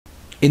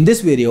In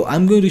this video,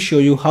 I'm going to show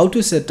you how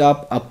to set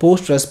up a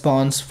post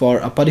response for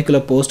a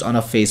particular post on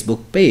a Facebook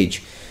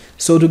page.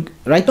 So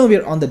right now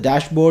we're on the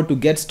dashboard. To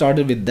get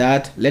started with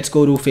that, let's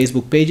go to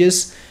Facebook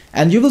pages,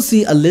 and you will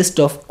see a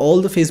list of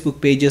all the Facebook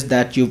pages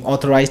that you've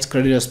authorized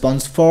Credi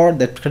Response for,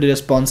 that Credi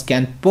Response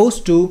can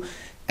post to.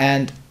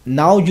 And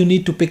now you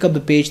need to pick up the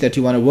page that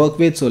you want to work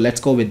with. So let's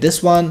go with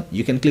this one.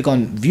 You can click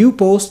on view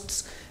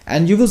posts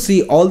and you will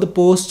see all the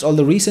posts, all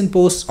the recent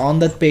posts on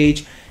that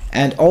page.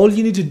 And all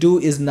you need to do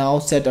is now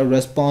set a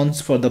response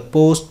for the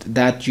post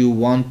that you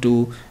want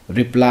to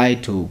reply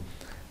to.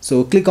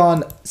 So click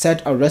on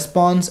set a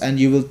response and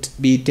you will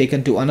be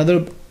taken to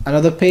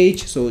another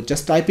page. So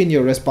just type in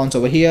your response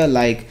over here,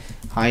 like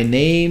hi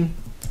name,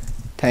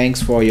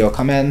 thanks for your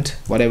comment,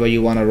 whatever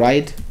you want to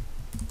write.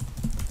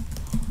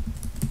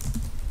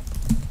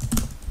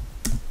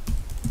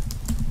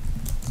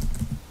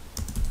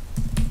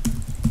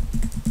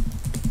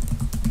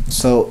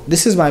 So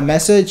this is my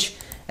message.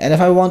 And if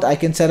I want, I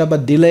can set up a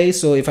delay.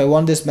 So if I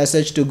want this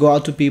message to go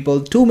out to people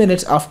 2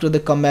 minutes after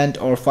the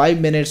comment, or 5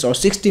 minutes, or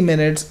 60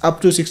 minutes,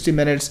 up to 60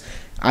 minutes,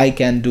 I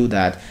can do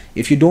that.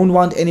 If you don't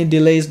want any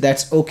delays,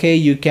 that's okay.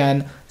 You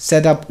can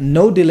set up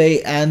no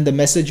delay and the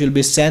message will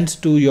be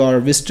sent to your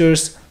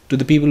visitors, to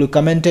the people who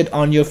commented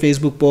on your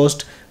Facebook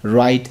post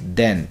right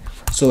then.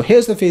 So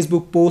here's the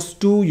Facebook post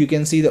too. You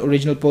can see the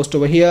original post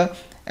over here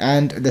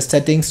and the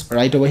settings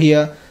right over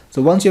here.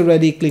 So once you're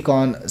ready, click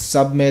on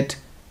submit.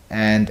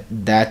 And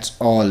that's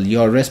all.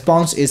 Your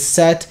response is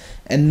set.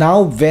 And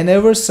now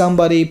whenever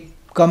somebody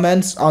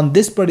comments on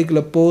this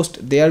particular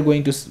post, they are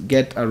going to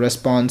get a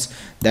response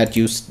that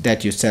you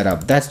set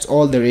up. That's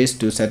all there is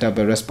to set up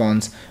a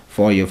response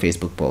for your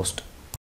Facebook post.